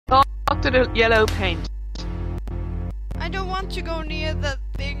to the yellow paint. I don't want to go near that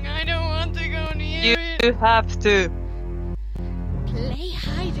thing. I don't want to go near it. You have to. Play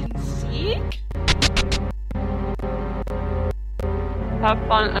hide and seek? Have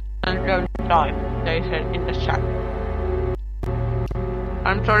fun and don't die, they said in the chat.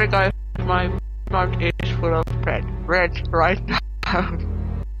 I'm sorry guys, my mouth is full of red right now.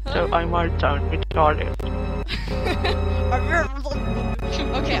 So I might sound retarded.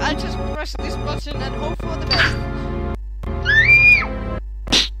 Okay, I'll just press this button and hope for the best.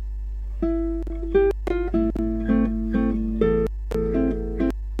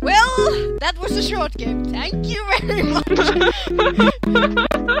 Well, that was a short game. Thank you very much.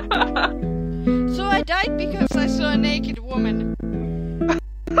 So I died because I saw a naked woman.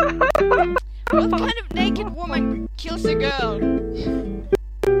 What kind of naked woman kills a girl?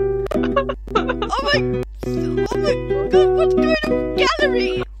 Oh my god, what kind of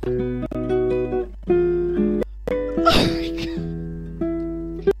gallery? Oh my god.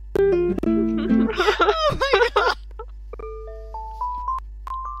 Oh my god.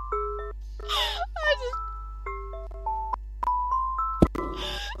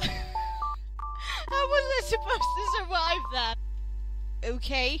 How was I supposed to survive that?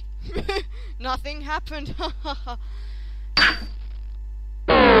 Okay. Nothing happened.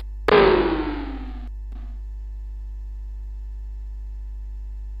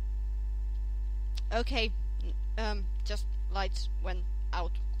 Okay. Just lights went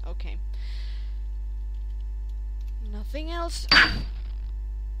out. Okay. Nothing else. Oh!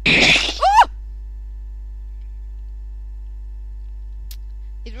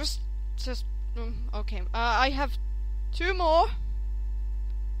 It was just okay. I have 2 more.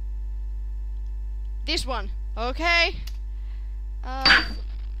 This one, okay. And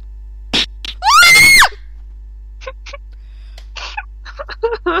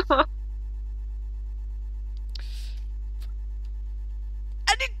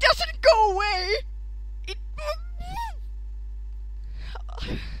it doesn't go away. It.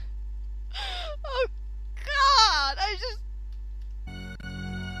 Oh God! I just.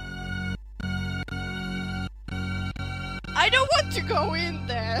 I don't want to go in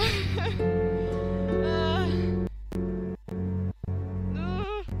there.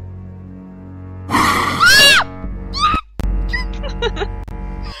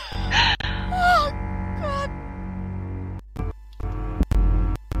 Oh God!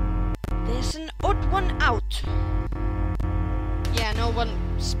 There's an odd one out. Yeah, no one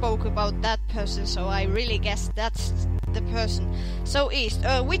spoke about that person, so I really guess that's the person. So east.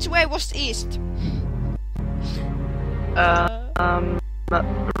 Which way was east?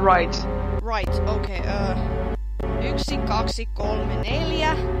 Right. Right, okay, 1, 2, 3, 4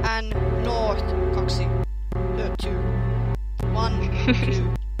 and north 2. 1,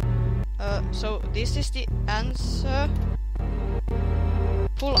 2. So this is the answer.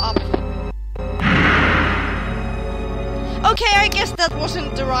 Pull up. Okay, I guess that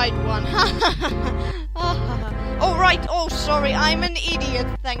wasn't the right one. Oh right, oh sorry, I'm an idiot,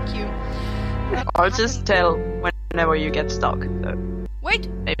 thank you. I'll just tell whenever you get stuck, so wait!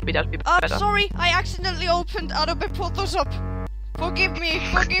 maybe that'd be better. Sorry, I accidentally opened Adobe Photoshop. Forgive me,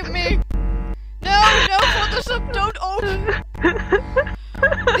 forgive me. No, Photoshop, don't open.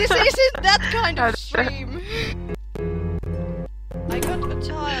 This isn't that kind of stream. I got a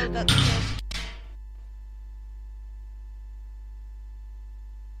tile that says...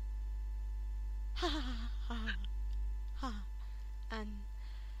 And...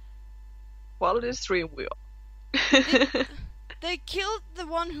 Quality stream we are. They killed the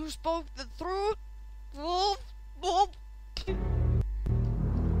one who spoke the truth.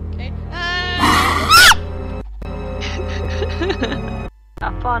 Okay.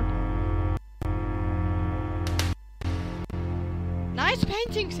 Have fun. Nice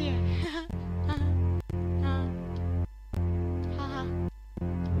paintings here.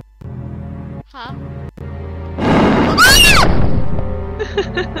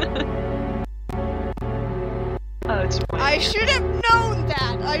 Oh, it's fine. I should have known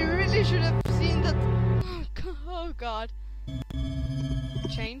that. I really should have seen that. Oh God.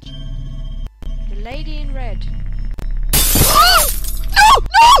 Change. The lady in red. Oh!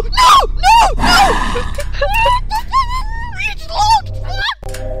 No! It's locked!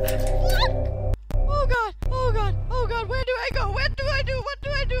 Oh God! Where do I go? What do I do?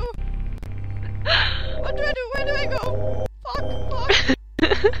 Where do I go? Fuck!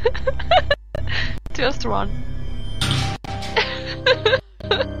 Just run.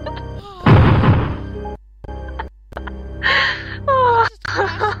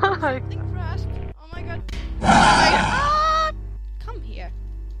 Something crashed. Oh my God. Come here.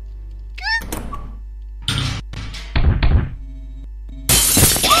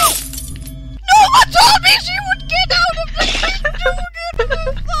 Mama told me she would get out of the window!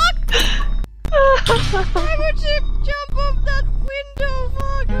 Fuck! Why would she jump off that window?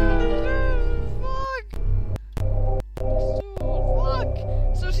 Fuck! Fuck!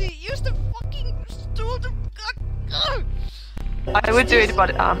 So she used the fucking stool to... I would do it,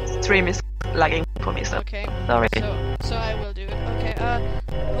 but stream is lagging for me, so Okay. sorry. So I will do it. Okay,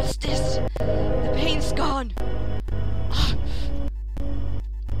 what's this? The pain's gone.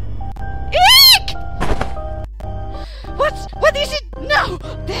 Eek! What is it? No!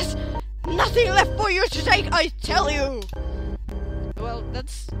 There's nothing left for you to take, I tell you! Well,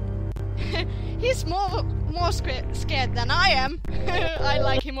 that's... He's more scared than I am. I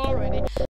like him already.